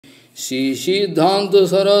Śrī Siddhānta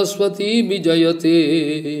Saraswati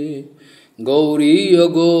Vijayate Gauriya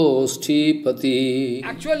Goshtipati.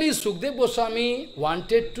 Actually, Sukadeva Goswami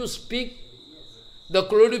wanted to speak the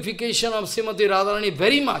glorification of Srimati Radharani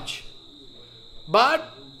very much.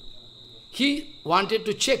 But he wanted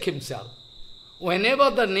to check himself. Whenever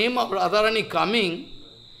the name of Radharani coming,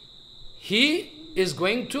 he is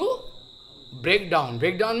going to break down.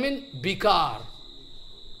 Break down means vikar.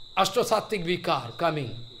 Ashtasattik vikar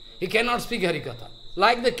coming. He cannot speak Harikatha.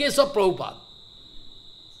 Like the case of Prabhupada.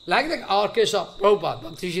 Like our case of Prabhupada,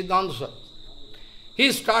 Bhakti Siddhānta Swami.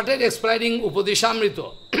 He started explaining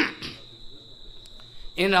Upadeshamrita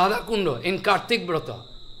in Radha-kunda, in Kartik Vrata.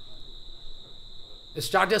 He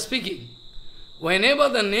started speaking. Whenever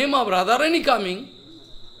the name of Radharani coming,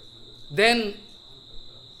 then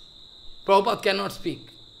Prabhupada cannot speak.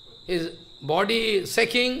 His body is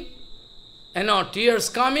shaking, tears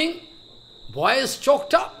coming, voice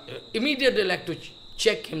choked up, immediately like to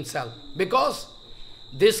check himself. Because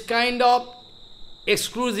this kind of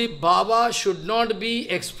exclusive bhava should not be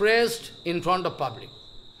expressed in front of public.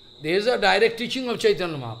 There is a direct teaching of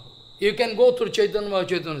Chaitanya Mahaprabhu. You can go through Chaitanya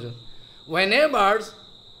Mahaprabhu. Whenever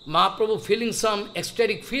Mahaprabhu feeling some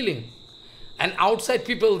ecstatic feeling, and outside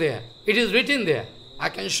people there, it is written there, I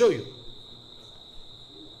can show you.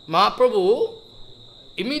 Mahaprabhu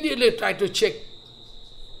immediately try to check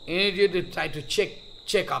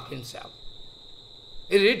up himself.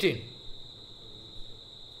 It is written.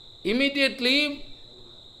 Immediately,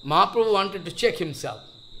 Mahaprabhu wanted to check himself,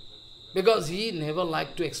 because he never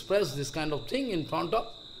liked to express this kind of thing in front of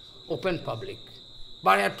open public.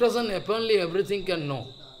 But at present, apparently everything can know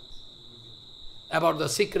about the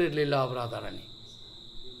secret līlā of Radharani.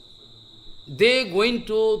 They are going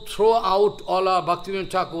to throw out all our Bhaktivinoda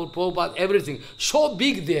Thakur, Prabhupada, everything. So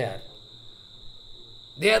big they are.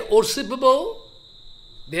 They are worshipable.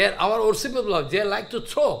 They are our worshipable. They like to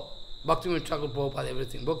throw Bhaktivinoda Thakur, Prabhupada,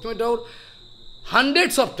 everything. Bhaktivinoda Thakur,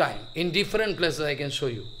 hundreds of times, in different places I can show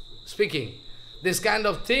you, speaking. This kind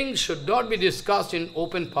of thing should not be discussed in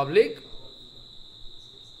open public,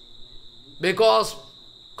 because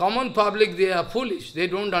common public, they are foolish, they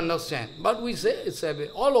don't understand. But we say, it's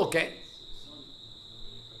all okay.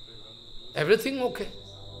 Everything okay.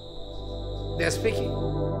 They are speaking.